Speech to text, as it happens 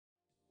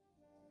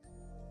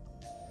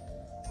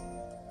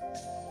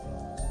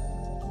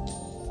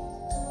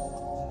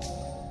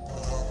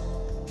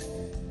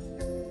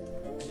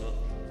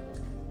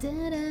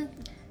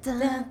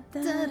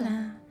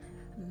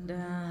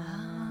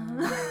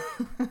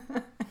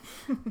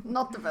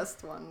Not the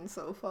best one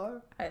so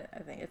far. I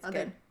think it's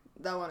good.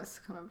 That one is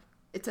kind of,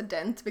 it's a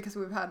dent because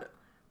we have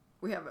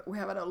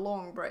had a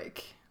long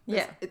break.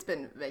 It's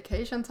been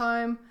vacation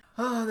time.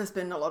 Oh, there's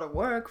been a lot of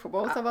work for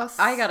both of us.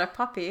 I got a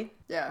puppy.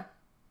 Yeah.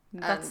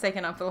 That's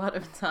taken up a lot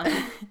of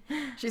time.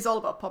 She's all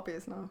about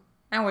puppies now.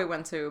 And we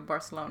went to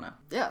Barcelona.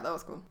 Yeah, that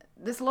was cool.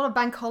 There's a lot of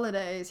bank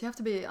holidays. You have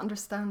to be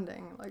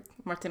understanding. Like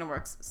Martina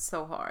works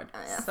so hard.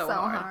 So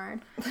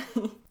hard.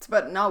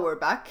 But now we're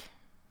back.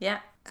 Yeah.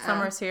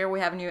 Summer's here. We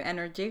have new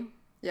energy.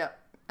 Yeah.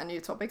 And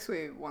new topics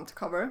we want to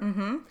cover.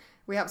 Mm-hmm.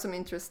 We have some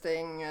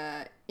interesting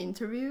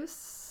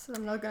interviews.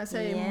 I'm not gonna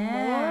say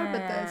more,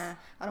 but I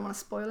don't want to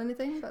spoil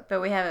anything.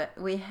 But we have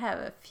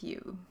a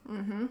few.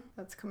 Mm-hmm.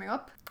 That's coming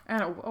up.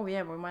 And we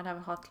might have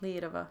a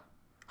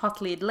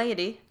hot lead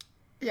lady.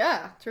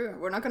 Yeah, true.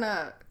 We're not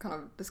gonna kind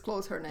of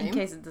disclose her name in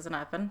case it doesn't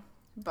happen.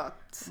 But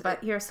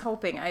here's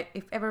hoping.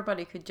 If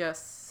everybody could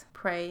just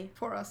pray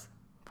for us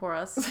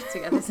to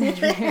get this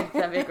interview,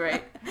 that'd be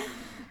great.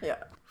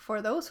 Yeah.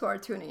 For those who are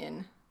tuning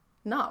in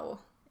now,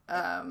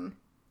 and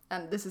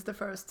this is the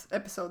first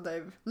episode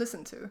they've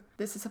listened to,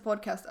 this is a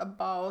podcast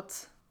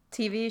about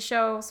TV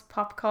shows,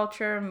 pop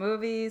culture,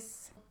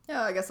 movies.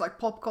 Yeah, I guess like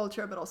pop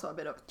culture, but also a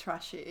bit of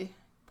trashy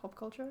pop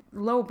culture.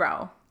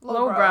 Lowbrow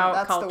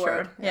that's culture. The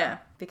word. Yeah,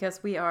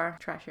 because we are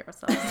trashy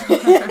ourselves.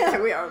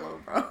 We are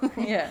lowbrow.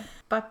 Yeah.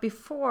 But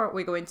before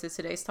we go into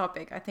today's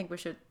topic, I think we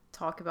should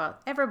talk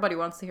about, everybody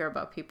wants to hear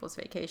about people's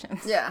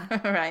vacations. Yeah.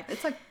 Right.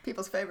 It's like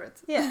people's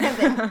favorites.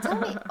 Yeah. Tell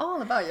me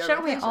all about your vacation.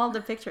 Show me all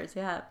the pictures,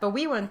 yeah. But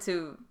we went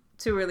to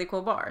two really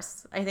cool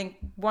bars. I think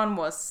one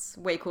was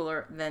way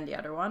cooler than the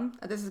other one.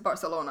 This is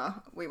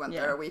Barcelona. We went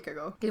there a week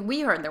ago. We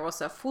heard there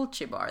was a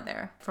Fulci bar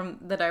there from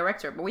the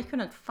director, but we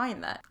couldn't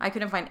find that. I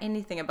couldn't find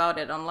anything about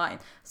it online.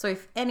 So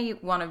if any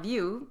one of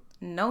you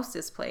knows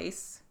this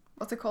place...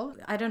 What's it called?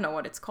 I don't know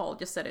what it's called.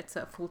 Just that it's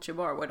a Fulci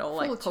bar with all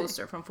like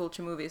poster from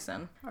Fulci movies.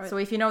 And right. So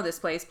if you know this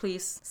place,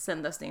 please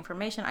send us the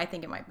information. I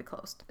think it might be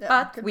closed.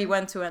 Yeah, but we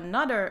went to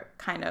another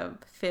kind of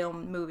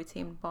movie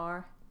themed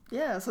bar.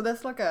 Yeah, so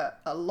that's like a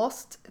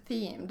Lost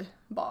themed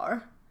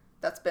bar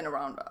that's been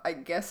around, I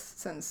guess,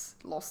 since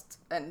Lost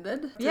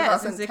ended. Yeah,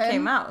 since it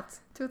came out.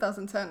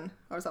 2010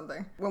 or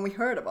something. When we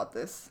heard about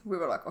this, we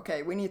were like,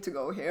 okay, we need to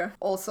go here.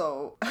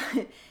 Also,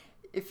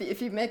 if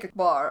you make a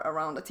bar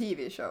around a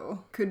TV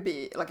show, could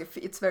be, like, if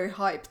it's very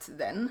hyped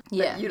then,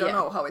 but you don't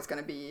know how it's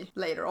going to be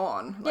later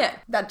on. Like,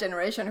 that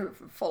generation who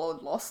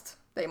followed Lost,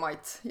 they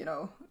might,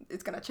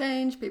 it's going to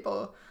change.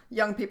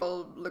 Young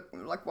people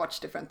watch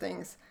different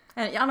things.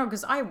 And I know,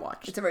 because I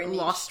watched it's a very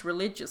Lost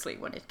religiously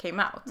when it came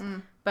out,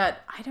 but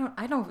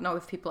I don't know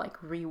if people like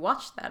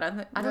rewatch that.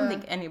 I don't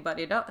think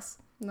anybody does.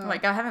 No.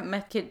 Like, I haven't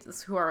met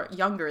kids who are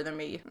younger than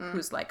me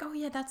who's like, oh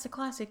yeah, that's a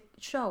classic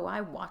show.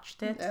 I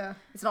watched it. Yeah,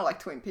 it's not like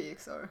Twin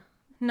Peaks or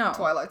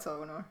Twilight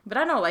Zone or. But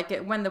I know, like,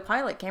 when the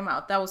pilot came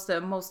out, that was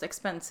the most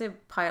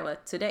expensive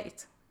pilot to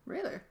date.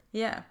 Really?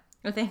 Yeah.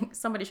 I think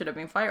somebody should have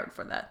been fired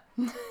for that.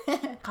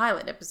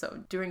 Pilot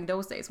episode during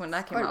those days when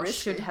that came out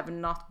should have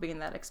not been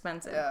that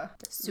expensive. Yeah.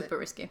 Super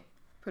risky.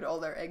 Put all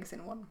their eggs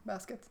in one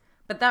basket.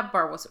 But that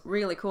bar was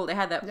really cool. They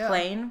had that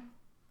plane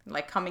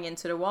like coming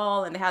into the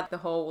wall, and they had the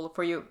whole,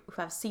 for you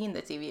who have seen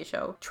the TV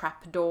show,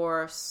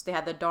 trapdoors. They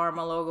had the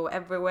Dharma logo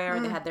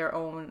everywhere. They had their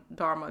own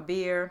Dharma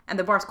beer. And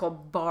the bar's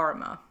called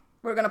Barma.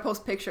 We're going to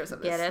post pictures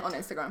of this on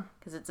Instagram.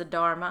 Because it's a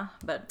Dharma,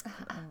 but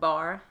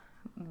Barma.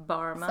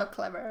 So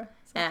clever.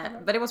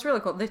 But it was really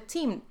cool. The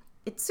team,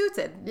 it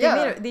suited.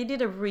 They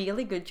did a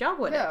really good job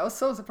with it. Yeah, I was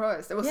so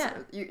surprised. It was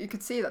you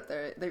could see that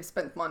they've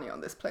spent money on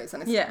this place,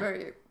 and it's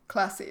very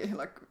classy,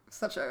 like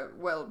such a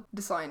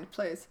well-designed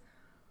place.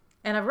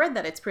 And I've read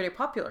that it's pretty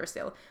popular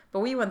still. But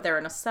we went there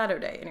on a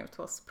Saturday, and it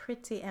was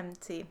pretty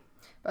empty.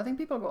 But I think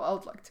people go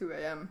out like 2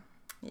 a.m.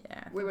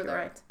 Yeah, we were there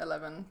at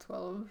 11,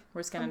 12.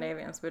 We're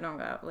Scandinavians. We don't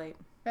go out late.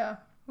 Yeah.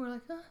 We're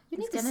like, you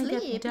need to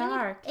sleep. Get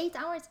dark. You need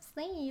 8 hours of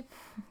sleep.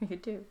 You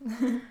do.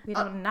 We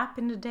don't nap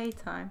in the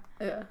daytime.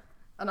 Yeah.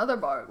 Another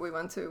bar we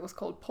went to was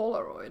called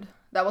Polaroid.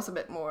 That was a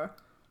bit more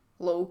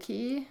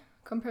low-key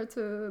compared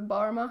to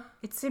Barma.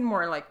 It seemed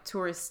more like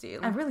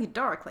touristy and really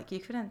dark. Like, you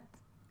couldn't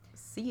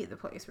see the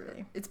place,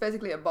 really. It's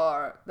basically a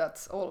bar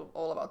that's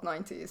all about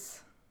 90s.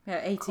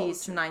 Yeah,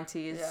 80s to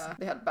 90s. Yeah,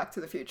 they had Back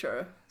to the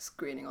Future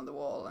screening on the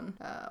wall, and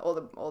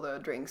all the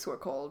drinks were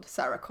called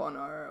Sarah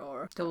Connor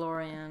or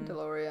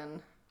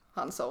DeLorean,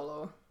 Han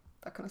Solo,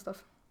 that kind of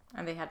stuff.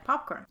 And they had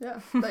popcorn.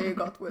 Yeah, that you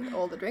got with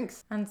all the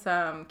drinks. And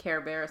some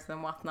Care Bears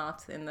and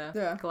whatnot in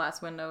the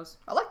glass windows.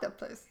 I like that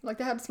place. Like,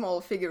 they had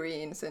small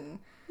figurines in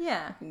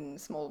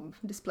small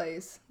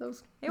displays.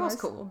 It was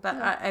cool, but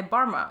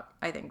Barma,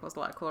 I think, was a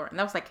lot cooler. And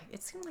that was like,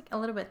 it seemed like a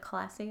little bit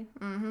classy.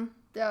 Mm-hmm.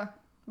 Yeah.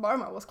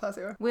 Barma was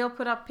classier. We'll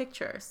put up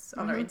pictures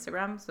on our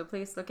Instagram, so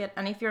please look at.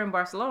 And if you're in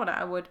Barcelona,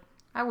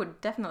 I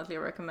would definitely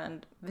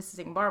recommend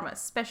visiting Barma,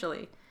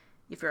 especially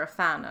if you're a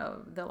fan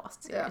of the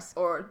Lost series.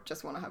 Yeah, or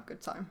just want to have a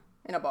good time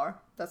in a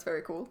bar. That's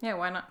very cool. Yeah,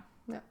 why not?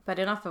 Yeah. But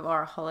enough of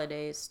our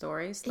holiday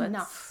stories.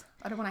 Enough.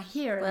 I don't want to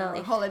hear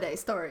Well, holiday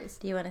stories.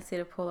 Do you want to see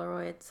the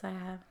Polaroids I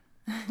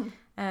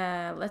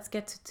have? Let's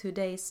get to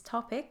today's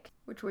topic.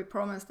 Which we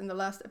promised in the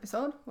last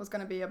episode was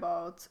going to be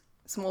about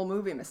small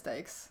movie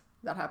mistakes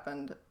that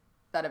happened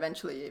that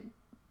eventually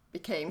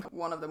became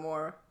one of the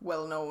more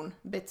well-known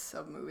bits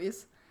of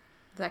movies.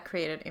 That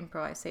created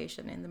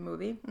improvisation in the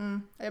movie.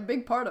 A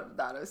big part of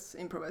that is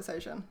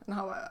improvisation and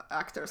how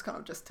actors kind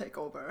of just take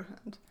over.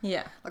 And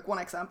yeah. Like one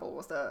example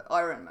was the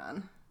Iron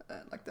Man,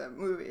 like the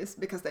movies,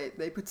 because they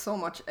put so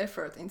much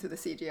effort into the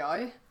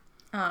CGI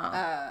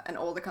and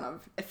all the kind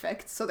of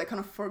effects, so they kind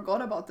of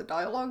forgot about the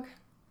dialogue.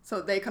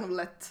 So they kind of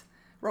let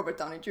Robert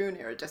Downey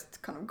Jr.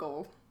 just kind of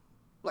go,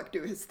 like,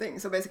 do his thing.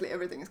 So basically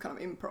everything is kind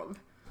of improv.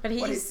 But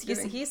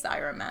he's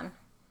Iron Man.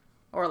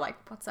 Or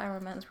like, what's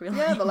Iron Man's real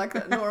name? Yeah, but like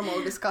the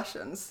normal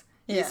discussions,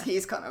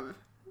 he's kind of,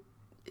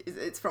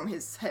 it's from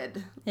his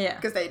head. Yeah.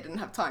 Because they didn't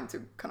have time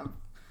to kind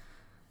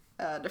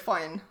of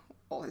define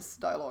all his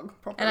dialogue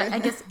properly. And I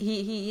guess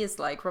he is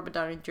like, Robert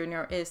Downey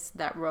Jr. is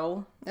that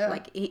role. Yeah.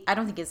 Like, I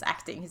don't think he's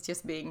acting, he's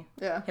just being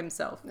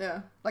himself.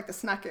 Yeah, like the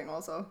snacking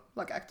also.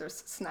 Like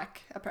actors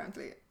snack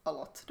apparently a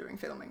lot during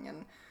filming,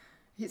 and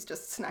he's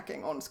just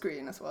snacking on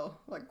screen as well,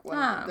 like when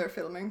they're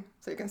filming.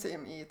 So you can see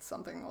him eat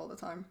something all the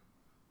time.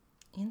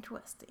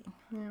 Interesting.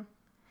 Yeah.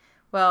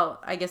 Well,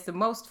 I guess the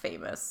most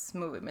famous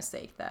movie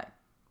mistake that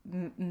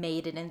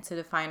made it into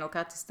the final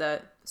cut is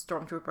the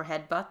Stormtrooper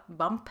headbutt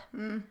bump.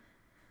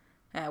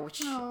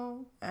 Which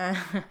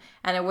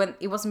and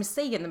it was a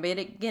mistake in the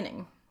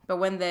beginning, but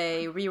when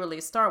they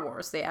re-released Star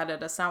Wars, they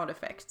added a sound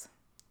effect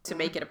to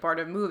make it a part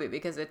of the movie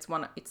because it's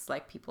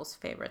like people's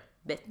favorite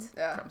bit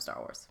from Star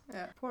Wars.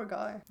 Yeah, poor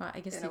guy. Well,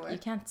 I guess you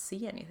can't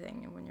see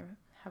anything when you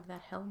have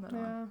that helmet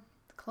on.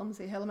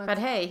 Clumsy helmet. But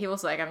hey, he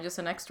was like, I'm just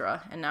an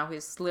extra, and now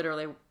he's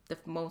literally the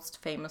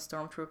most famous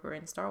Stormtrooper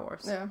in Star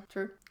Wars. Yeah,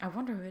 true. I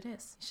wonder who it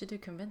is. You should do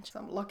convention.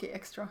 Some lucky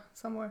extra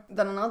somewhere.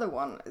 Then another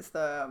one is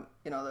the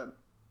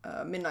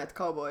Midnight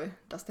Cowboy,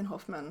 Dustin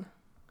Hoffman,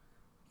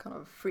 kind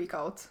of freak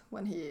out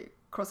when he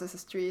crosses the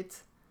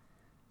street,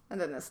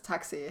 and then there's a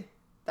taxi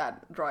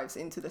that drives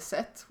into the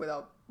set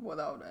without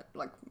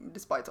like,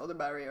 despite all the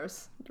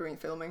barriers during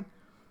filming.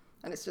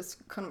 And it's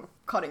just kind of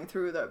cutting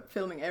through the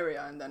filming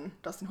area, and then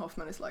Dustin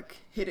Hoffman is like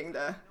hitting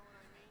the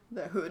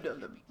hood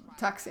of the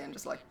taxi and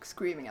just like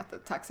screaming at the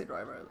taxi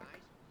driver, like,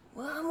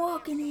 "Well, I'm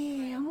walking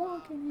here.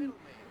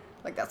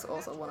 Like that's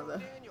also one of the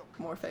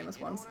more famous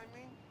ones.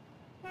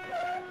 I'm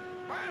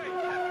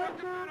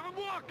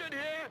walking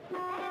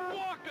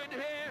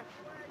here.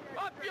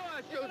 Up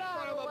yours, you son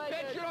of a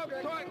bitch. You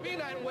don't talk to me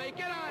that way.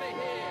 Get out of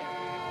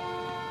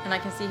here. And I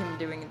can see him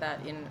doing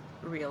that in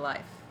real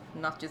life.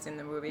 Not just in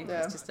the movie.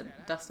 Yeah. It's just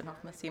that Dustin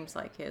Hoffman seems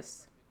like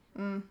his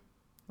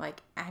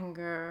like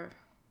anger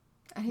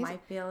And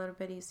might be a little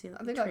bit easily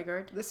I think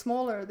triggered. Like, the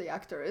smaller the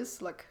actor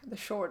is, like the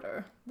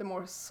shorter, the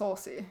more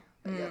saucy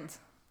they get.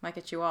 Like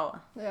a chihuahua.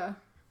 Yeah.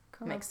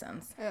 Makes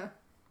sense. Yeah.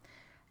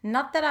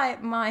 Not that I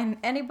mind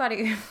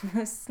anybody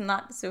who's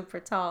not super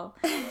tall.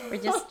 We're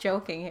just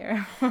joking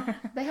here.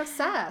 They have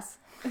sass.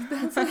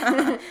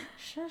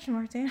 Shush,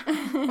 Martin.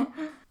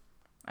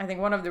 I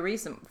think one of the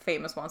recent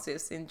famous ones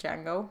is in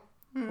Django.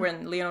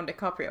 When Leonardo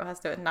DiCaprio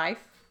has the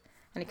knife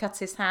and he cuts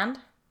his hand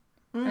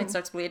and it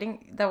starts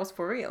bleeding. That was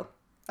for real.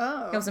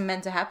 Oh. It wasn't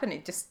meant to happen. He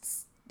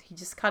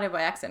just cut it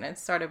by accident and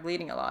started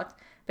bleeding a lot.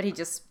 But he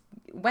just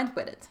went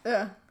with it.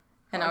 Yeah.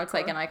 And now it's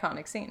like an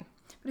iconic scene.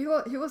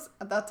 But he was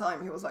at that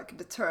time, he was like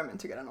determined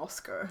to get an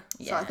Oscar.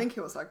 So Yeah. I think he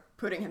was like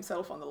putting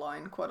himself on the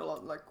line quite a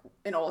lot, like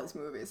in all his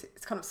movies.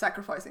 It's kind of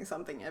sacrificing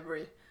something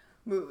every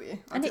movie.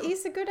 And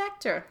he's a good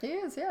actor. He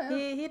is, yeah.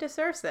 He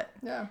deserves it.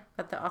 Yeah.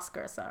 But the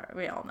Oscars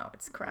we all know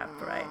it's crap,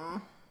 right?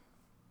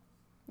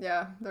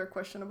 Yeah, they're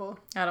questionable.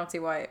 I don't see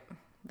why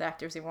the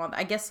actors even want.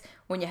 I guess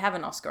when you have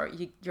an Oscar,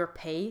 your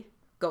pay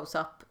goes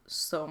up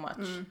so much.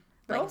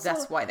 But Like also-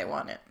 that's why they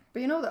want it.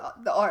 But you know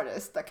the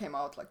artist that came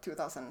out like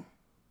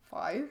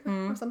 2005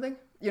 or something?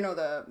 You know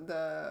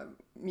the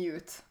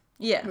Mute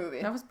Yeah,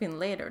 movie. that was been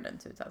later than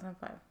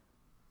 2005.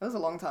 That was a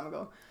long time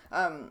ago.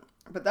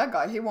 But that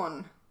guy, he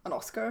won an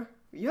Oscar.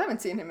 You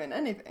haven't seen him in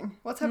anything.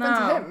 What's happened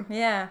to him?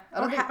 Yeah.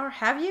 don't think- Or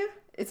have you?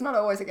 It's not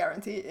always a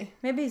guarantee.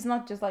 Maybe he's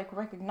not just like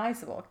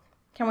recognizable.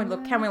 Can we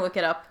look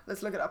it up?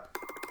 Let's look it up.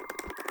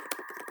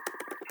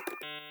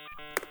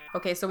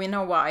 Okay, so we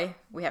know why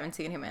we haven't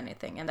seen him in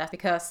anything, and that's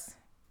because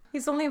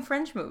he's only in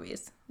French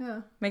movies.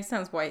 Yeah, Makes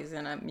sense why he's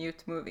in a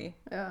Mute movie.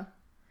 yeah.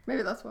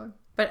 Maybe that's why.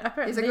 But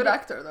apparently He's a good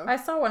actor, though. I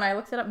saw when I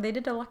looked it up, they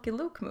did a Lucky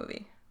Luke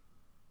movie.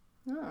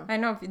 Oh. I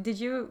know. Did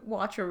you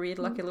watch or read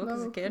Lucky Luke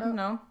as a kid?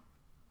 No.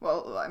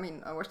 Well, I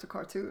mean, I watched the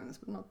cartoons,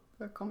 but not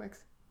the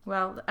comics.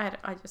 Well,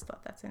 I just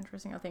thought that's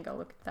interesting. I think I'll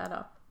look that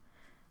up.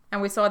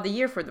 And we saw the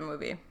year for the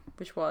movie,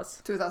 which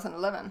was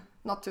 2011,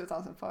 not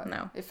 2005.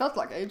 No. It felt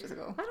like ages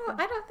ago.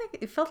 I don't think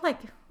it felt like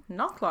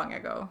not long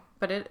ago,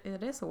 but it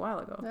is a while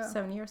ago, Yeah.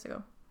 7 years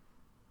ago.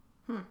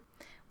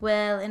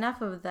 Well,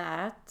 enough of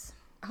that.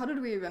 How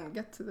did we even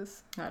get to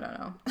this? I don't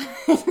know.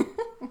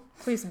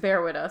 Please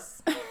bear with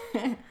us.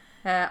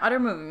 Other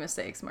movie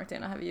mistakes,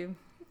 Martina. Have you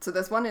So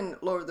there's one in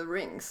Lord of the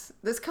Rings.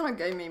 This kind of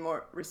gave me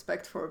more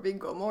respect for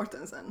Viggo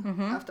Mortensen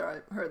after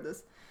I heard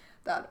this.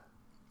 That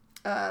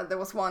there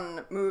was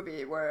one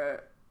movie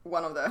where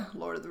one of the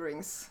Lord of the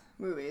Rings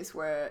movies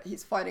where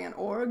he's fighting an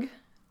orc,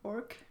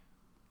 and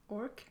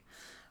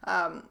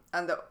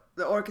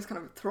the orc is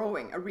kind of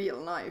throwing a real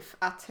knife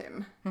at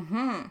him,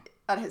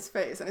 at his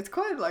face, and it's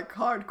quite like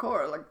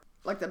hardcore,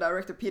 like the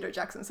director Peter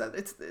Jackson said,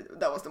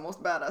 that was the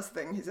most badass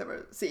thing he's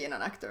ever seen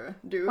an actor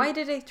do. Why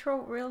did they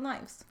throw real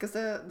knives? Because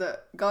the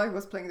guy who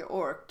was playing the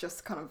orc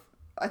just kind of,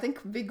 I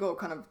think Viggo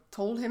kind of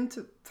told him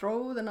to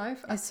throw the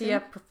knife at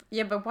him.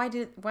 Yeah, but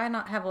why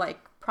not have like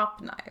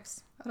prop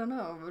knives? I don't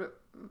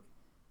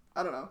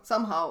know.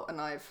 Somehow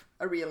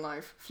a real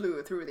knife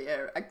flew through the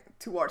air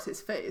towards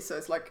his face, so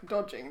it's like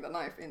dodging the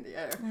knife in the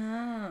air.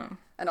 Oh.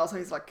 And also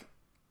he's like,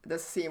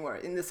 there's a scene where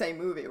in the same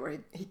movie where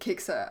he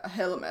kicks a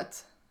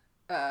helmet.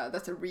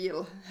 That's a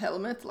real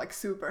helmet, like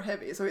super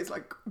heavy, so he's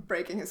like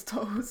breaking his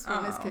toes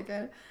when he's kicking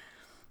it.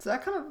 So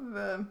that kind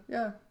of,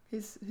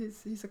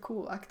 he's a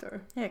cool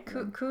actor. Yeah,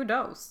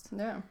 kudos.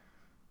 Yeah.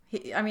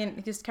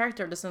 His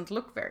character doesn't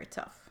look very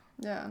tough.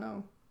 Yeah, I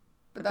know.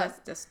 But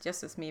that's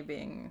just as me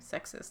being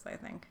sexist, I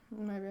think.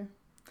 Maybe.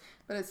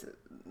 But it's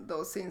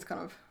those scenes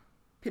kind of,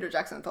 Peter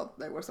Jackson thought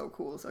they were so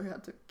cool, so he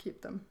had to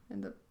keep them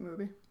in the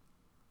movie.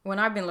 When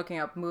I've been looking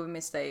up movie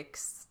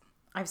mistakes,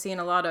 I've seen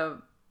a lot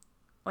of,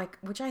 like,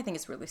 which I think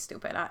is really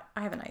stupid. I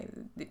have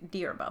an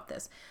idea about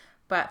this.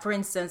 But for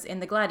instance, in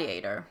The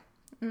Gladiator,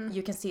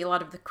 you can see a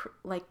lot of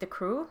the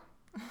crew.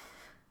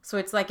 So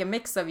it's like a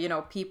mix of,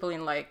 people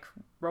in like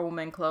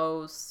Roman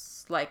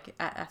clothes, like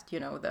at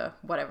the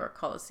whatever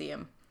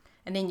Colosseum.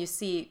 And then you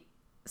see,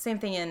 same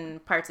thing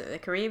in Pirates of the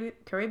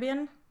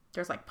Caribbean.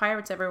 There's like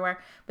pirates everywhere.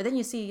 But then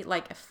you see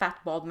like a fat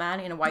bald man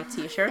in a white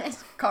t-shirt.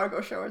 Cargo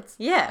shorts.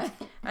 Yeah.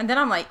 And then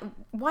I'm like,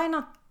 why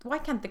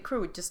can't the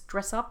crew just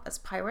dress up as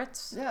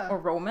pirates or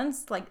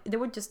Romans? Like they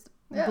would just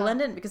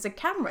blend in because the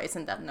camera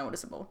isn't that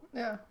noticeable.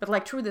 Yeah. But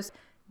like through this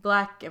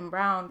black and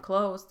brown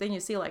clothes, then you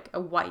see like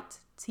a white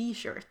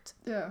t-shirt.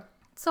 Yeah.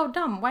 It's so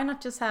dumb. Why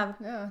not just have...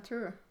 Yeah,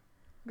 true.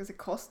 Because it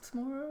costs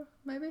more,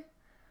 maybe?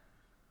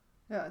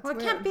 Yeah, it's well, it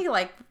weird. Can't be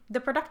like the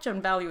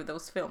production value of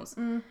those films.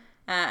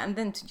 And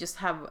then to just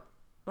have,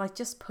 like,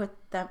 just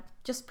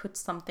put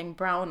something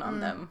brown on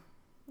them.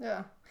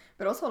 Yeah.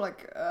 But also,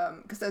 like,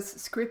 because there's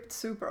script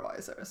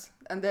supervisors,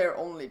 and their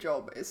only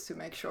job is to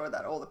make sure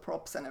that all the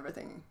props and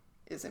everything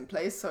is in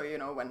place. So,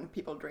 when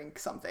people drink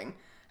something,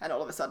 and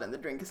all of a sudden the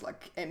drink is,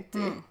 like,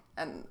 empty,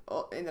 and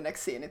in the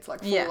next scene it's,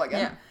 like, full again.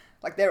 Yeah.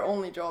 Like, their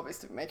only job is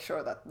to make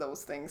sure that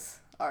those things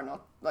are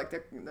not, like,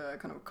 the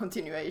kind of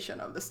continuation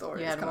of the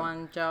story. You had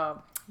one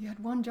job. You had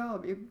one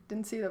job. You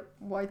didn't see the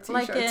white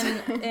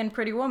t-shirt. Like in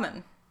Pretty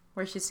Woman,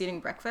 where she's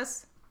eating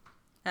breakfast,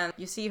 and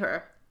you see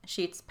her,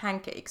 she eats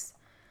pancakes,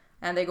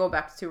 and they go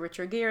back to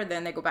Richard Gere,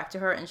 then they go back to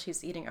her, and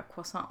she's eating a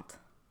croissant.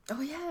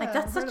 Oh, yeah. Like,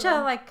 that's such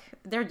a, like,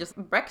 they're just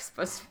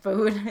breakfast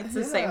food. It's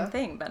the same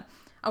thing, but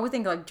I would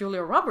think, like,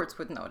 Julia Roberts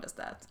would notice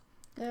that.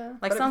 Yeah.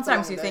 Like,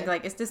 sometimes you think,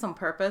 like, is this on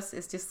purpose?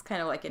 Is this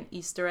kind of like an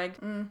Easter egg?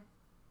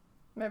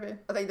 Maybe.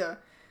 I think the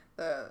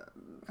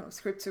kind of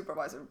script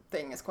supervisor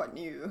thing is quite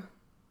new.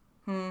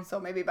 So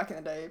maybe back in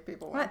the day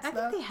people I think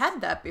they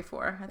had that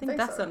before. I think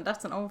that's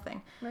an old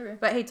thing. Maybe.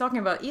 But hey, talking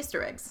about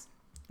Easter eggs,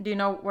 do you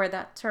know where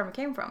that term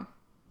came from?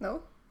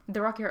 No.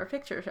 The Rocky Horror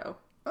Picture Show.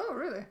 Oh,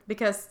 really?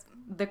 Because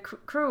the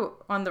crew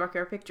on the Rocky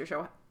Horror Picture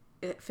Show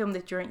filmed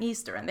it during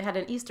Easter, and they had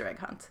an Easter egg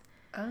hunt.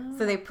 Oh.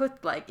 So they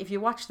put, like, if you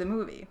watch the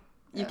movie,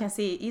 you can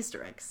see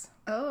Easter eggs.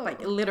 Oh.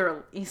 Like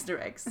literal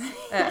Easter eggs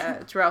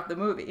throughout the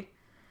movie.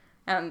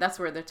 And that's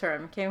where the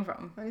term came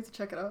from. I need to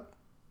check it out.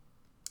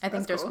 I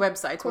think there's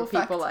websites where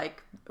people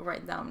like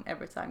write down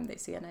every time they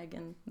see an egg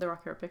in the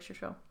Rocky Horror Picture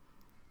Show.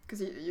 Because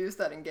you use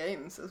that in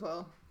games as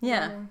well.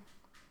 Yeah.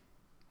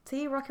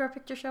 See, Rocky Horror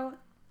Picture Show,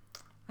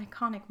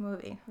 iconic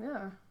movie.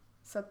 Yeah,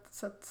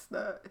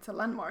 it's a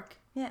landmark.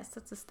 Yes,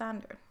 that's a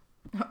standard.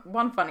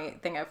 One funny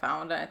thing I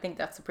found, and I think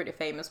that's a pretty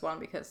famous one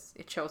because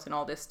it shows in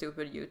all these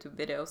stupid YouTube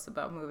videos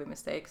about movie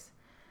mistakes.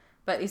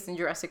 But it's in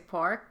Jurassic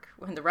Park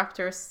when the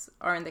raptors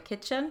are in the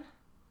kitchen.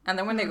 And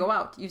then when they go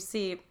out, you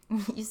see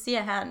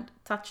a hand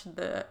touch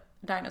the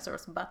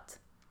dinosaur's butt.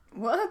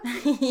 What?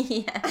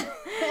 Yeah.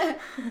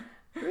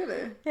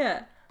 Really?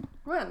 Yeah.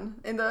 When?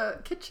 In the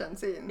kitchen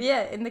scene?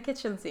 Yeah, in the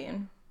kitchen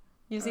scene.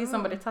 You see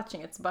somebody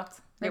touching its butt.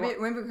 Maybe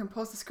we can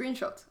post a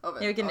screenshot of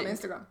it on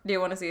Instagram. Do you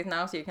want to see it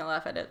now so you can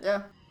laugh at it?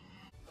 Yeah.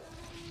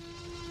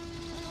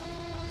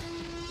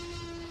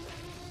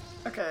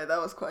 Okay, that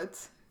was quite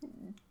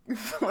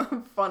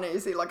funny. You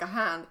see like a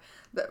hand,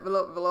 the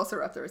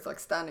velociraptor is like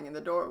standing in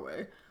the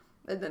doorway,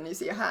 and then you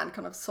see a hand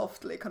kind of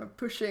softly kind of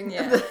pushing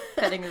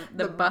petting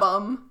the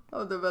bum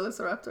of the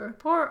velociraptor.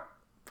 Poor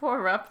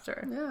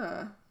raptor.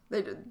 Yeah.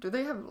 Do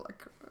they have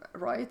like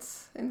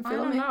rights in filming?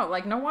 I don't know.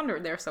 Like, no wonder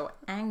they're so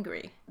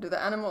angry. Do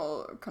the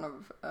animal kind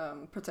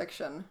of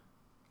protection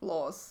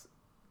laws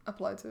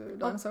apply to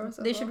dinosaurs?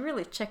 They should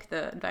really check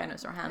the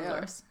dinosaur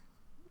handlers.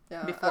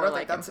 Yeah. Before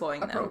like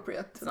employing them.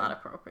 It's not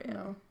appropriate.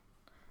 No.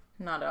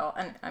 Not at all.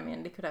 And I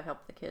mean, they could have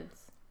helped the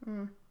kids.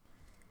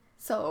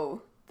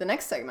 So the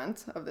next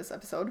segment of this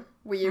episode,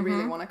 we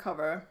really want to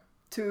cover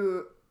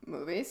 2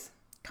 movies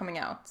coming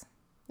out.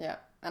 Yeah,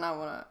 and I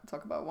want to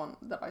talk about one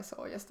that I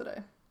saw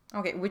yesterday.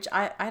 Okay, which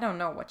I don't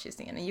know what you've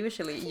seen. And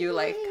usually you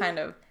like kind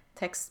of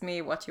text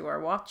me what you are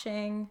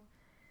watching.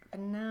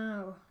 And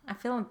now I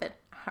feel a bit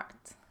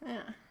hurt.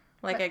 Yeah.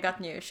 Like I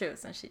got new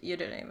shoes and you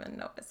didn't even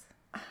notice.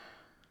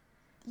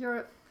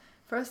 You're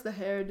first the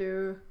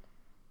hairdo,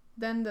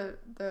 then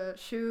the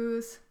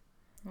shoes.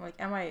 Like,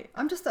 am I?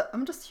 I'm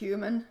just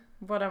human.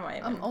 What am I?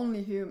 Even? I'm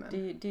only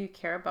human. Do you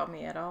care about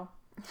me at all?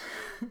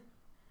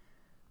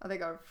 I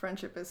think our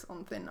friendship is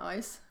on thin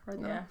ice right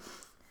now. Yeah.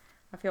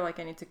 I feel like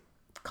I need to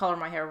color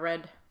my hair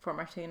red for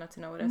Martina to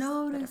notice.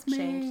 Notice that I've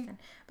me. Changed.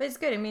 But it's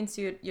good. It means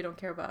you don't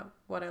care about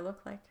what I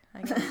look like,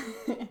 I guess.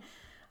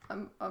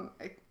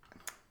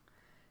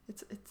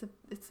 It's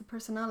a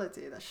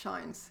personality that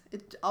shines.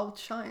 It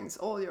outshines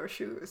all your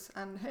shoes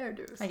and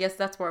hairdos. I guess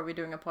that's why we're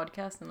doing a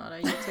podcast and not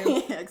a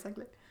YouTube. Yeah,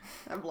 exactly.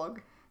 A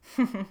vlog.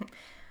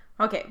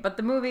 Okay, but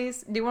the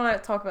movies. Do you want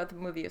to talk about the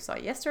movie you saw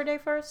yesterday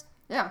first?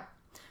 Yeah.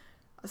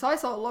 So I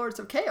saw Lords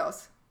of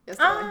Chaos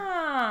yesterday.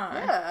 Ah,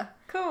 Yeah.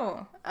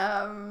 Cool.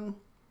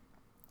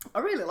 I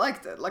really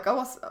liked it. Like I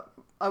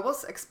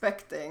was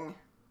expecting.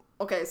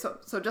 Okay, so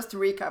just to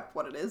recap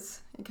what it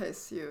is, in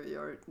case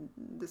you're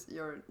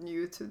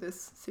new to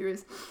this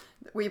series,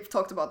 we've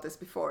talked about this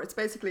before. It's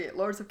basically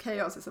Lords of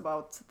Chaos is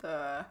about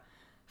the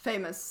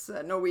famous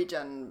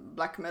Norwegian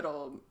black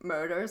metal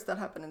murders that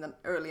happened in the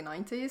early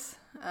 90s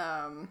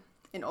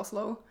in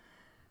Oslo,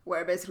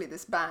 where basically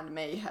this band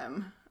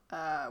Mayhem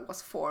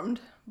was formed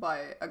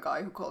by a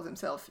guy who calls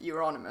himself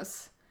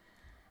Euronymous,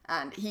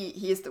 and he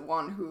is the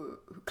one who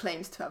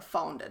claims to have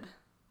founded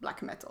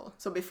black metal.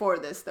 So before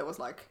this, there was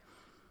like,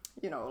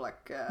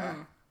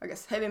 I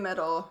guess heavy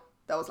metal,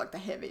 that was like the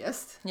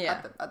heaviest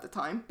at the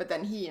time, but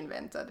then he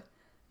invented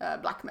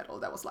black metal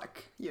that was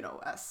like,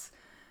 as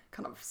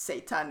kind of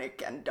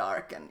satanic and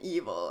dark and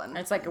evil, and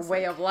it's like a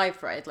way of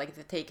life, right? Like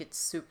they take it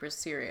super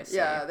seriously.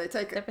 Yeah, they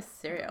take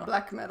serial.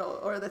 Black metal,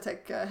 or they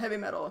take heavy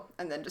metal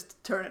and then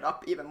just turn it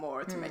up even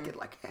more to make it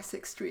like as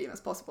extreme as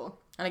possible.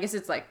 And I guess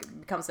it's like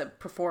becomes a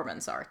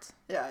performance art.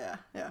 Yeah.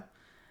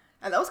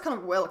 And that was kind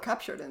of well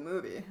captured in the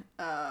movie.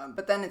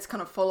 But then it's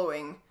kind of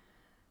following.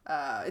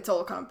 It's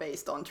all kind of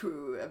based on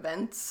true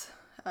events,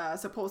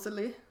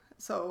 supposedly.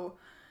 So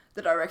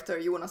the director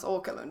Jonas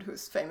Åkerlund,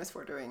 who's famous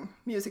for doing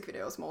music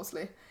videos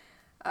mostly,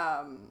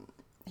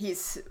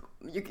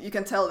 you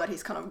can tell that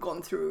he's kind of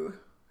gone through,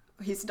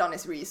 he's done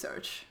his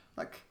research,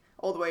 like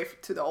all the way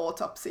to the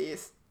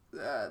autopsies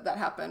that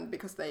happened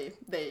because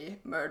they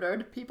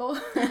murdered people.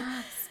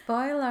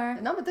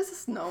 Spoiler. No, but this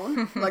is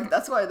known. Like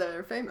that's why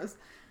they're famous.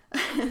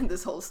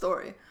 This whole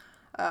story.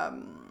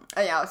 And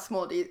yeah,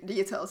 small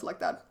details like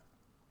that.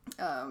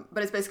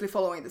 But it's basically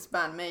following this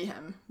band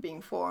Mayhem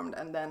being formed,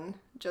 and then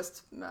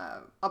just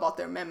about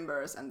their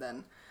members, and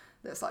then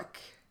there's like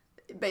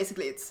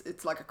basically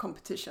it's like a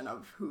competition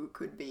of who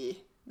could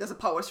be. There's a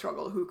power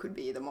struggle who could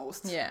be the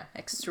most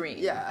extreme.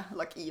 Yeah,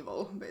 like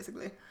evil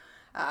basically.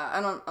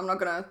 And I'm not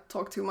gonna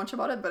talk too much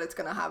about it, but it's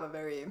gonna have a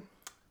very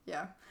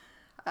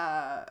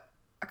a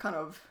kind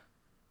of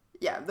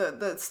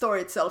the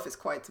story itself is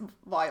quite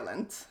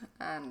violent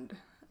and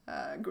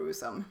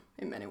gruesome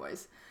in many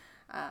ways.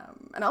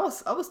 And I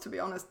was to be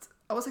honest,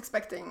 I was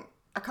expecting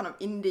a kind of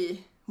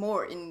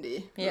more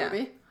indie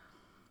movie,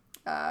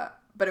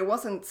 but it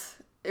wasn't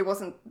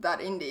that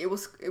indie. It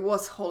was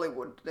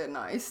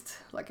Hollywoodized,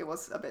 like it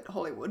was a bit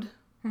Hollywood.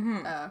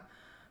 Mm-hmm.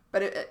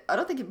 But I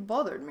don't think it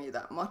bothered me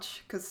that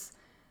much, because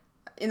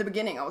in the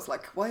beginning I was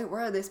like, why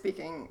are they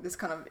speaking this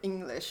kind of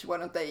English? Why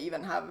don't they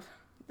even have?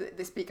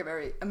 They speak a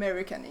very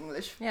American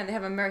English. Yeah, they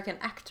have American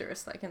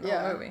actors like in the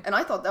whole movie. And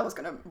I thought that was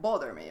gonna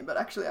bother me, but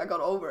actually I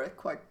got over it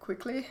quite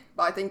quickly.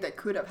 But I think they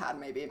could have had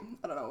maybe,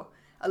 I don't know,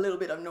 a little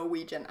bit of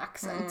Norwegian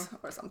accent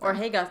or something. Or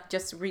hey,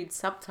 just read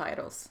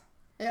subtitles.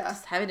 Yeah.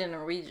 Just have it in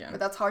Norwegian. But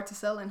that's hard to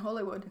sell in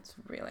Hollywood. It's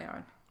really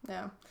hard.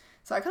 Yeah.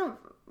 So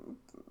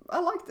I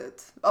liked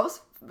it. I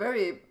was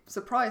very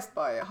surprised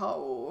by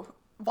how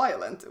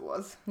violent it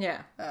was.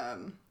 Yeah.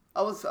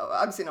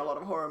 I've seen a lot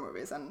of horror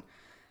movies, and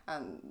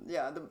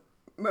the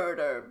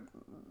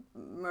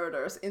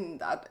murders in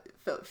that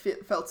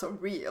felt so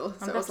real,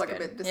 so it was like a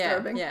bit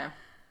disturbing. Yeah.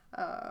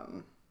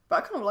 But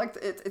I kind of liked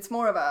it. It's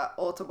more of a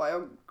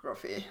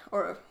autobiography,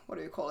 or what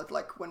do you call it?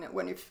 Like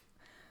when you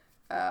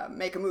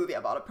make a movie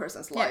about a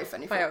person's life,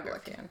 and you feel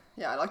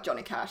like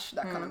Johnny Cash,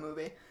 that kind of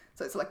movie.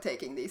 So it's like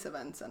taking these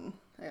events and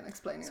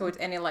explaining. So with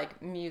any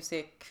like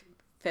music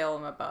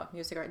film about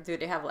music art, do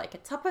they have like a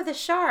top of the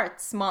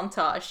charts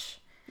montage?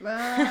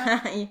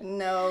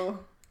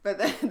 No. But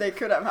they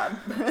could have had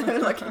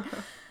like,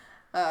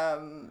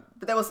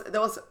 but there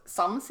was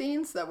some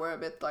scenes that were a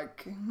bit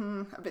like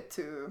a bit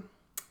too,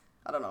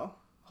 I don't know,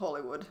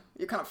 Hollywood.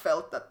 You kind of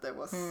felt that there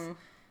was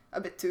a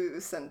bit too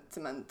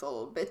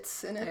sentimental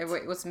bits in it.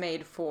 It was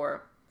made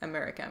for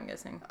America, I'm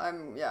guessing. I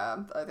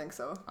think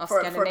so.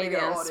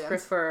 Scandinavians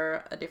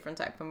prefer a different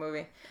type of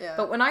movie. Yeah.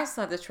 But when I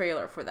saw the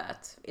trailer for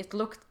that, it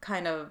looked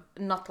kind of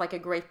not like a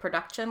great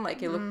production.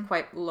 Like it looked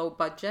quite low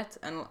budget,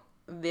 and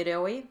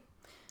video-y.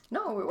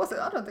 No, it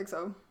wasn't. I don't think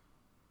so.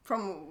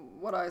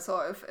 From what I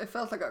saw, it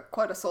felt like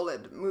quite a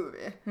solid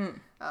movie.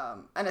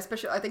 And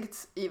especially, I think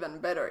it's even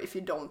better if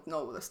you don't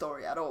know the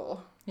story at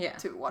all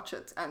to watch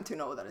it and to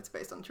know that it's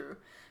based on true.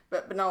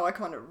 But now I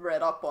kind of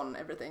read up on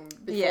everything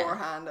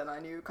beforehand and I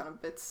knew kind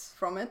of bits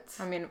from it.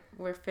 I mean,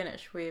 we're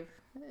Finnish. I think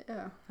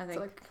it's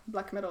like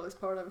black metal is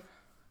part of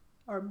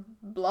our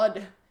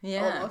blood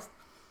almost.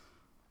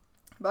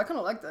 But I kind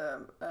of liked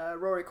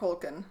Rory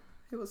Culkin.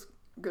 He was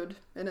good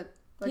in it.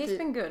 Like he's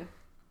been good.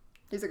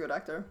 He's a good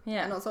actor.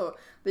 Yeah. And also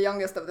the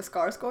youngest of the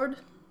Skarsgård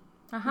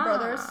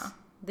brothers.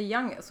 The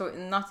youngest, so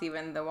not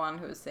even the one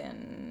who's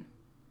in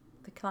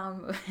the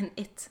clown movie in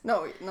It.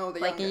 No,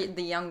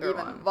 the younger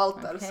even one.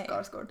 Walter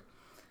Skarsgård.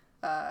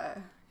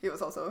 He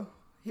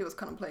was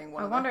kind of playing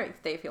one. I of wonder the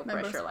if they feel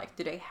members. pressure. Like,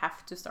 do they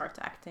have to start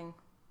acting?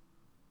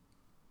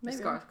 Maybe.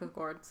 The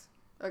Skarsgårds.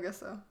 I guess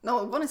so.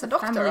 No, one is a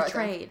doctor. Family I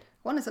trade. think.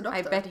 One is a doctor.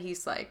 I bet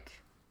he's like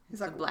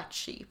the like black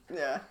sheep.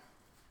 Yeah.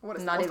 What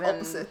is not the even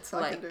opposite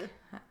like I can do?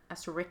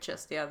 as rich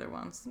as the other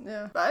ones.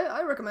 Yeah, but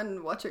I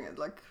recommend watching it.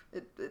 Like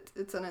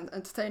it's an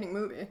entertaining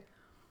movie.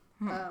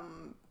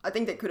 I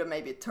think they could have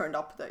maybe turned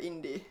up the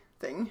indie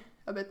thing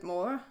a bit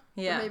more.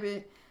 Yeah.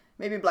 But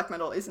maybe black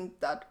metal isn't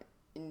that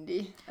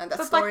indie, and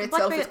that story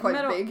itself is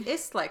quite big.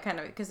 It's like kind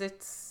of because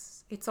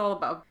it's all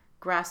about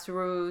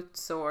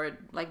grassroots or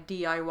like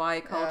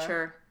DIY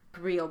culture.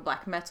 Real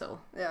black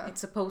metal. Yeah.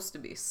 It's supposed to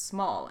be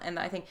small, and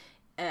I think,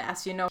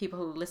 as you know, people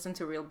who listen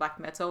to real black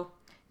metal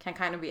can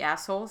kind of be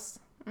assholes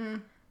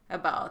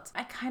about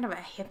kind of a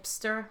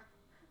hipster,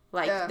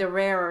 like the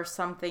rarer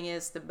something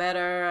is, the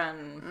better,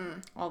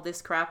 and all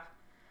this crap.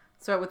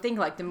 So I would think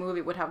like the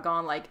movie would have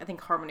gone like I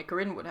think Harmony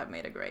Korine would have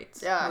made a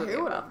great movie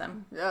about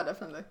them. Yeah,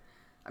 definitely.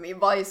 I mean,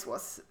 Vice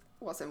was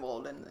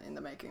involved in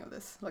the making of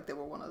this. Like they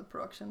were one of the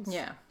productions.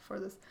 For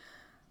this.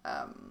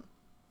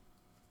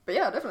 But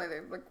yeah,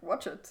 definitely like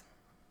watch it.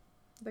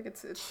 I think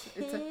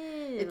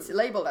it's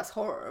labeled as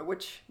horror,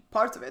 which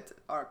parts of it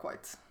are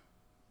quite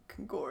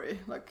gory,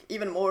 like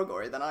even more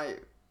gory than I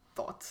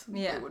thought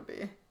they would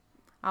be.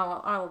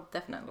 I'll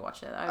definitely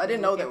watch it. I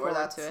didn't know they were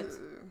that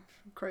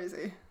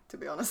crazy, to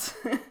be honest.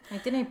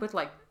 Like, didn't they put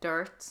like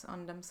dirt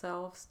on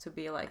themselves to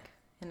be like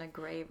in a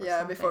grave or something?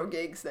 Yeah, before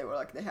gigs they were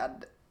like they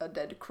had a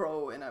dead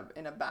crow in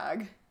a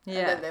bag. Yeah.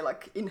 And then they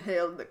like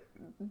inhaled the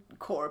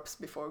corpse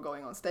before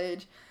going on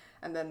stage.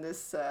 And then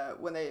this,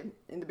 when they,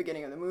 in the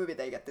beginning of the movie,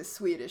 they get this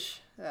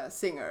Swedish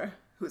singer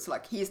who's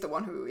like, he's the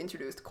one who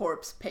introduced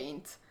corpse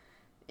paint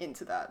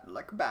into that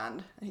like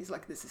band. And he's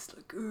like, this is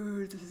like,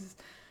 this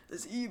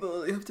is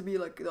evil. You have to be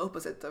like the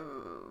opposite of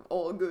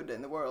all good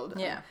in the world.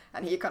 Yeah.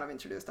 And he kind of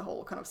introduced the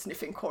whole kind of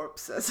sniffing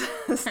corpses,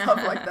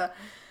 stuff like that.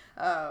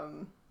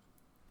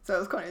 So it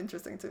was kind of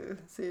interesting to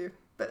see.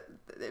 But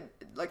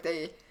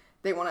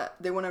they want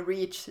to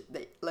reach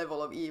the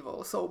level of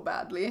evil so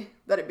badly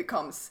that it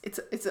becomes it's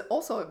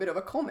also a bit of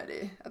a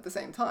comedy at the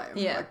same time.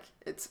 Yeah. Like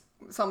it's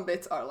some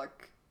bits are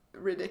like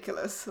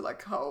ridiculous,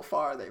 like how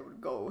far they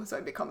would go, so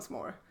it becomes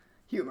more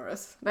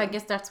humorous. But I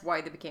guess that's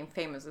why they became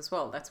famous as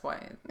well. That's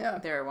why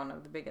they're one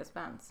of the biggest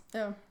bands.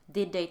 Yeah.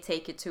 Did they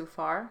take it too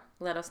far?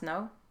 Let us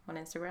know on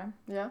Instagram.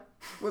 Yeah.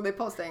 We'll be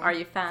posting. Are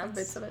you fans? Some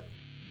bits of it.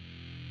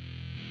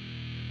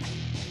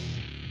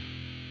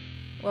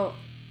 Well,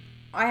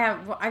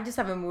 I just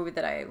have a movie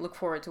that I look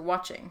forward to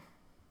watching.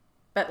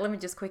 But let me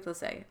just quickly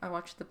say, I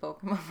watched the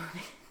Pokemon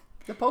movie.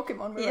 The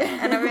Pokemon movie?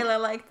 Yeah, and I really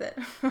liked it.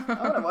 I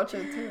want to watch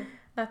it too.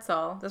 That's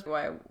all. That's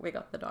why we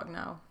got the dog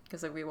now.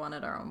 Because we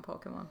wanted our own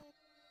Pokemon.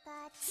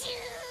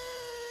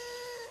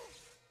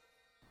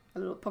 A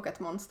little pocket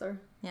monster.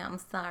 Yeah, I'm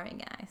sorry,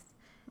 guys.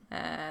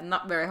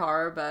 Not very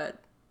horror,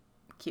 but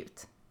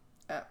cute.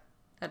 Yeah.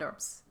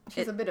 Adorbs.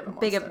 She's a bit of a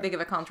monster. Big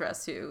of a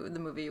contrast to the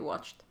movie you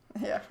watched.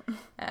 Yeah.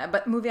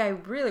 But movie I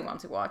really want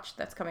to watch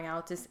that's coming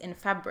out is In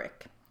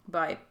Fabric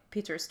by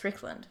Peter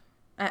Strickland.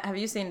 Have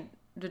you seen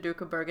The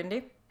Duke of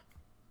Burgundy?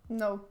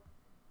 No.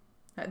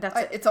 That's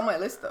it's on my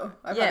list though.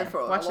 I've had it for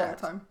a long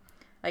time.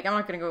 Like, I'm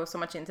not going to go so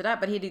much into that,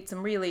 but he did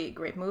some really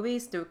great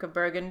movies, Duke of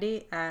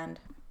Burgundy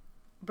and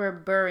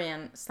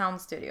Berberian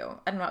Sound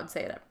Studio. I don't know how to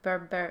say that.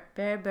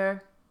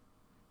 Berberian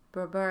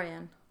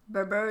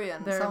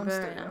Sound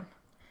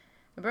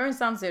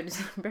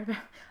Studio.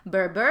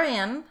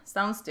 Berberian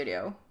Sound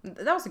Studio.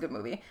 That was a good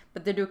movie,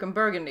 but The Duke of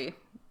Burgundy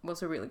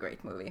was a really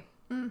great movie.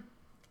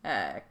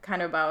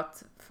 Kind of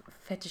about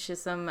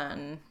fetishism,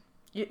 and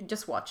you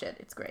just watch it.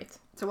 It's great.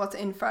 So what's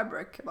In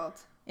Fabric about?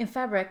 In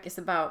Fabric is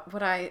about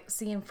what I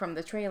seen from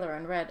the trailer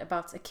and read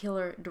about a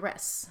killer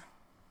dress.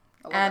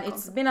 And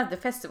it's been at the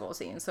festival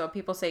scene, so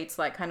people say it's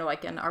like kind of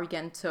like an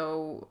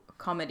Argento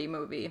comedy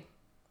movie.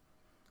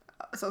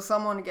 So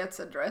someone gets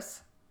a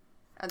dress,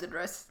 and the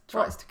dress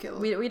tries to kill.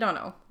 We don't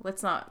know.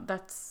 It's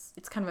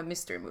kind of a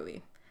mystery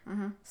movie.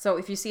 Mm-hmm. So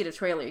if you see the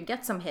trailer, you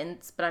get some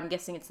hints, but I'm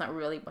guessing it's not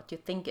really what you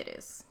think it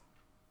is.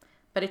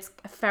 But it's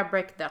a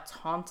fabric that's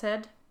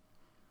haunted.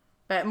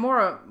 But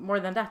more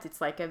than that,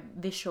 it's like a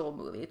visual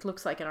movie. It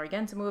looks like an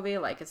Argento movie,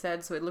 like I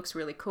said, so it looks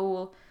really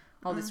cool.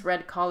 All these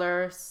red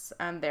colors,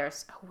 and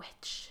there's a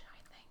witch, I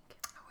think.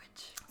 A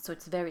witch. So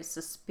it's very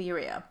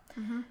Suspiria,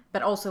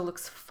 but also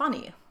looks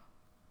funny.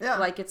 Yeah.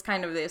 Like it's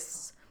kind of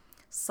this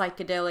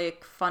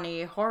psychedelic,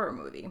 funny horror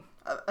movie.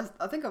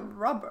 I think of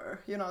Rubber,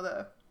 you know,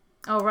 the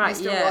Oh, right,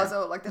 Mr. yeah.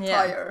 Oizo, like the Yeah.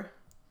 tire,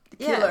 the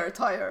Yeah. killer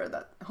tire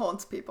that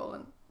haunts people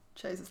and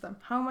chases them.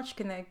 How much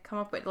can they come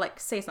up with? Like,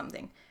 say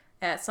something.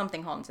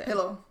 Something haunted.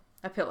 Pillow,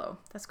 A pillow.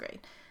 That's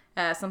great.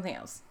 Something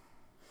else.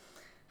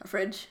 a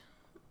fridge.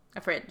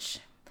 A fridge.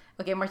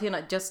 Okay,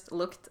 Martina just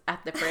looked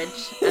at the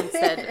fridge and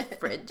said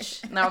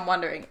fridge. Now I'm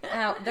wondering.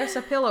 There's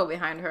a pillow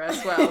behind her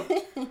as well.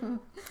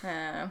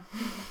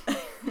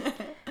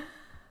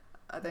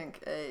 I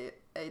think a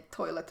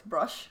toilet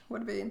brush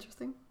would be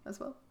interesting as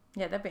well.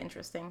 Yeah, that'd be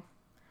interesting.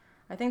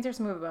 I think there's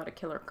a movie about a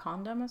killer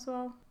condom as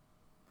well.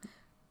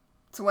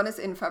 So when is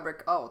In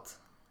Fabric out?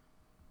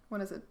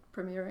 When is it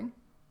premiering?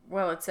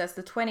 Well, it says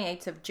the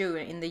 28th of June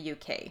in the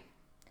UK.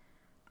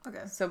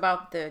 Okay, So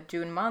about the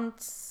June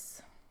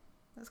months.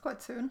 that's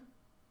quite soon.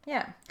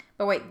 Yeah.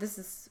 But wait, this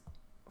is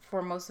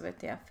for most of it,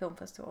 yeah, film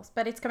festivals.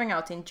 But it's coming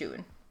out in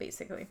June,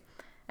 basically.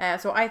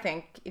 So I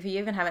think if you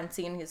even haven't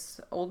seen his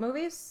old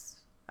movies,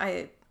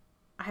 I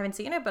haven't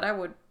seen it, but I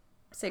would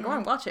say go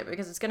and watch it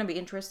because it's going to be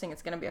interesting.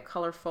 It's going to be a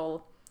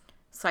colorful,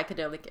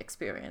 psychedelic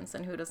experience.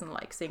 And who doesn't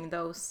like seeing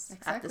those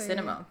at the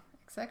cinema?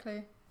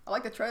 Exactly. I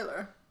like the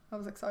trailer. I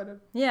was excited.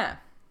 Yeah.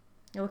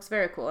 It looks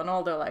very cool. And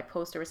all the like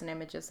posters and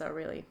images are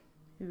really,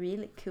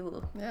 really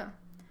cool. Yeah.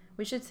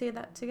 We should see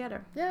that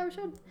together. Yeah, we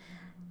should.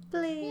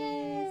 Please.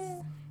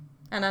 Yay.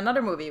 And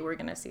another movie we're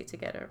going to see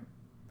together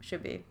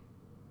should be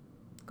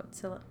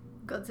Godzilla.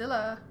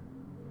 Godzilla.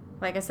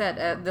 Like I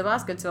said, the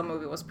last Godzilla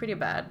movie was pretty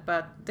bad,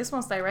 but this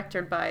one's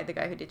directed by the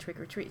guy who did Trick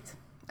or Treat.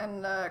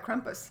 And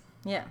Krampus.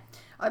 Yeah,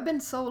 I've been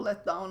so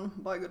let down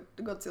by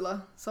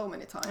Godzilla so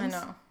many times. I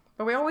know.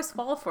 But we always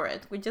fall for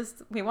it.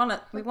 We want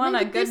a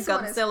Maybe good this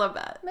one Godzilla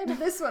bat. Maybe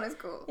this one is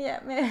cool. Yeah,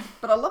 maybe.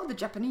 But I love the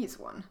Japanese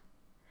one.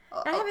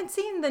 I haven't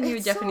seen the new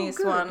it's so Japanese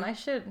good. one. I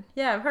should.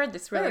 Yeah, I've heard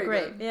it's really Very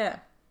great. good. Yeah.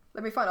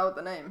 Let me find out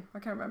the name. I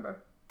can't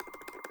remember.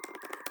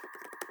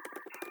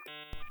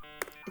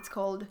 It's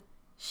called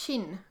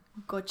Shin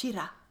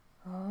Gojira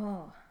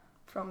Oh.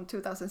 from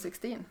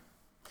 2016.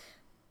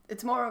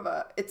 It's more of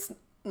a... It's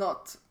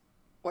not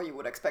what you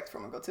would expect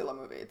from a Godzilla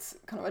movie. It's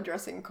kind of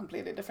addressing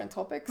completely different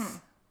topics,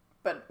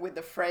 but with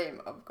the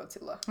frame of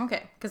Godzilla.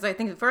 Okay, because I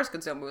think the first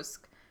Godzilla movie was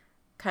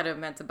kind of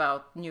meant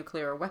about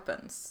nuclear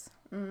weapons.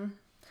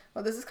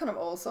 Well, this is kind of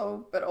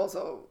also, but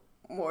also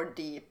more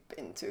deep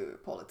into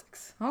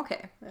politics.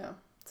 Okay. Yeah.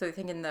 So you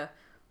think in the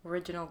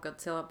original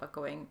Godzilla, but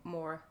going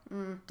more,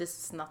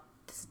 this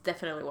is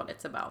definitely what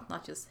it's about,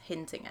 not just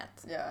hinting at.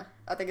 Yeah.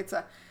 I think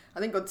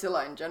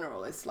Godzilla in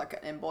general is like an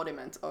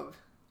embodiment of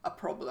a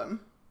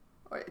problem.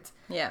 Or it's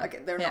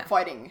like they're not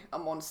fighting a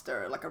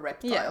monster like a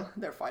reptile. Yeah.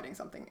 They're fighting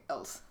something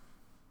else.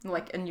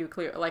 Like a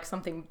nuclear, like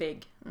something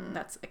big.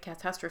 That's a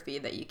catastrophe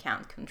that you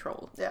can't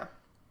control. Yeah.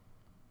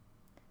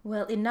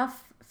 Well,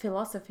 enough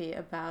philosophy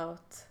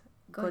about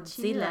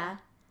Godzilla.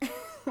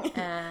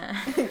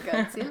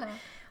 Godzilla.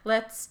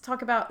 Let's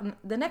talk about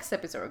the next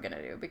episode we're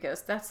gonna do,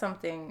 because that's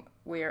something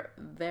we're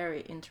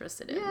very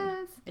interested in.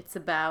 Yes. It's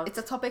about... It's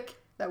a topic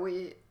that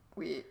we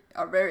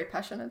are very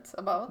passionate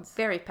about.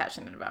 Very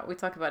passionate about. We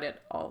talk about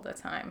it all the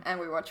time. And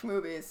we watch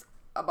movies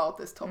about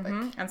this topic.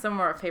 And some of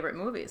our favorite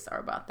movies are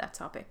about that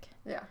topic.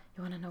 Yeah.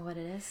 You wanna know what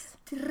it is?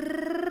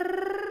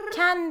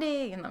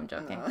 Candy! No, I'm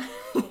joking.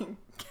 No.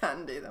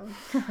 Candy though.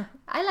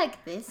 I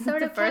like this sort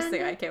The of first candy.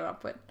 thing I came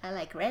up with. I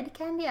like red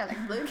candy. I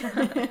like blue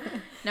candy.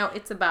 No,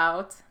 it's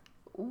about...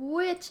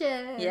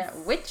 Witches. Yeah,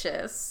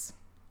 witches.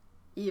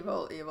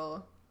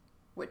 Evil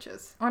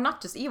witches. Or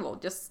not just evil,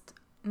 just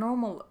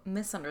normal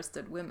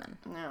misunderstood women.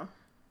 Yeah.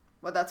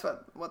 Well, that's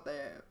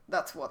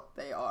what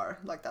they are.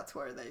 Like that's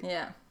where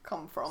they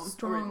come from.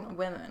 Strong original.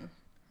 women.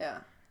 Yeah.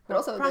 But But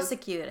also there's-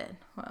 prosecuted.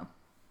 Well,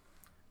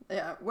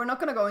 yeah, we're not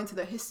gonna go into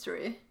the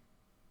history.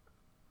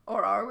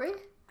 Or are we?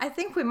 I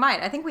think we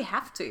might. I think we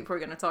have to if we're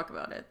going to talk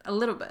about it. A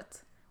little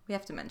bit. We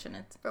have to mention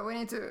it. But we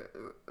need to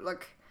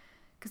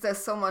because there's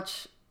so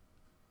much.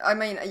 I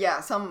mean,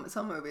 yeah, some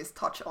movies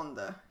touch on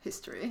the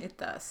history. It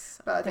does.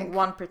 But I think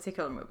one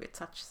particular movie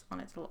touches on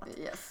it a lot.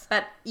 Yes.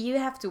 But you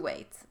have to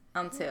wait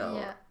until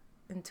Yeah.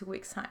 in 2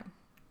 weeks' time.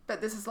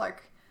 But this is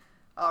like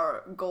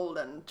our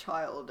golden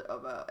child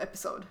of a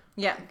episode.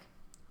 Yeah.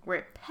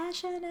 We're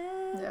passionate.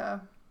 Yeah.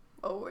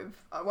 Oh,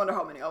 I wonder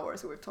how many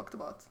hours we've talked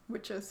about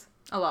witches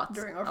A lot.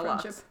 during our a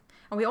friendship. lot.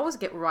 And we always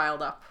get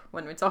riled up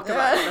when we talk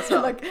about it as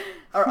well. Like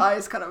our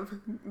eyes kind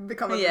of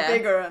become a bit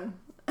bigger, and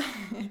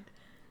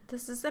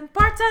This is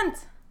important.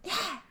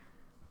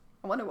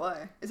 I wonder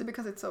why. Is it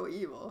because it's so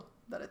evil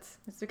that it's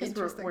because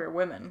interesting? we're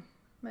women.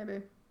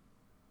 Maybe.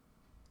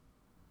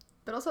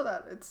 But also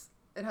that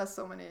it has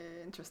so many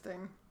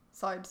interesting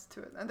sides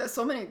to it, and there's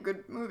so many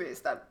good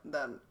movies that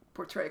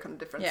portray kind of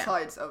different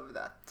sides of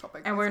that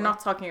topic. And as we're well. not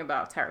talking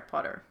about Harry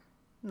Potter,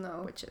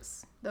 No. which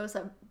is Those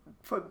are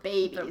for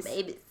babies. for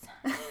babies.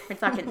 We're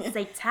talking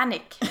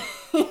satanic.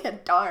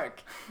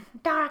 Dark.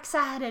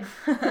 Dark-sided.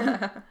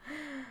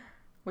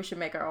 We should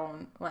make our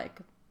own like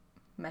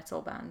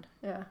metal band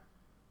Yeah.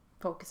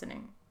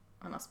 focusing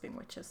on us being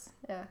witches.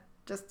 Yeah,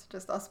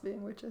 just us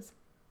being witches.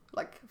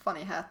 Like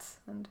funny hats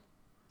and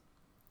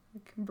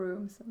like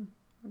brooms and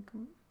like,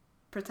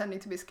 pretending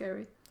to be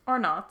scary. Or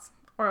not.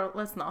 Or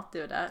let's not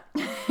do that.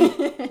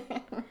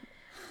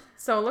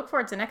 So look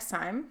forward to next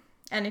time.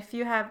 And if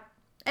you have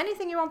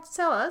anything you want to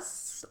tell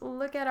us,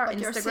 look at our like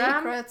Instagram. Your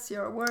secrets,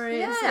 your worries.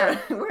 Yeah.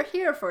 We're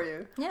here for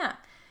you. Yeah.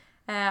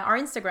 Our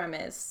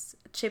Instagram is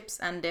Chips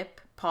and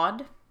Dip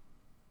Pod.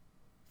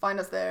 Find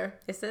us there.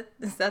 Is it?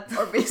 Is that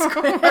Or be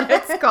what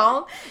it's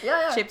called?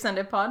 Yeah. Chips and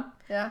Dip Pod.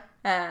 Yeah.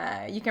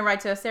 You can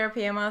write to us there,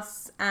 PM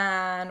us,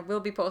 and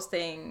we'll be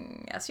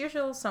posting, as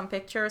usual, some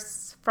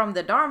pictures from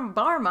the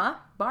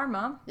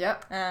Barma. Yeah.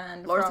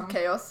 And Lords from of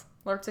Chaos.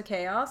 Lords of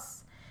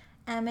Chaos.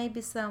 And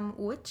maybe some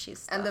witchy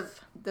stuff. And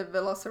the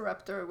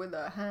Velociraptor with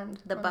a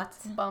hand. The on butt.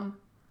 its bum.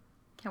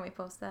 Can we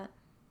post that?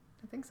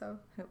 I think so.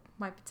 It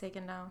might be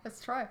taken down. Let's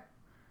try.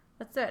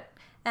 Let's do it.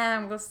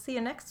 And we'll see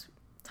you next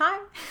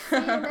time. See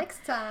you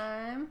next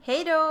time.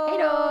 Hey do. Hey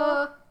do.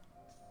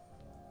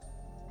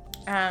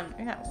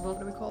 Yeah, we'll What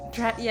do we call it?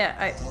 try.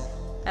 Yeah,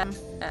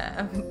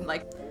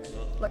 like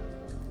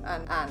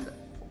And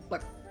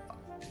like,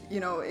 you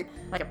know, it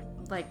like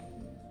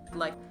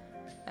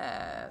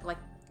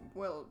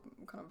will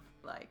kind of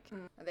like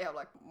and they have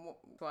like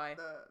why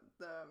the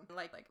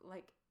like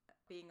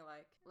being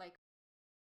like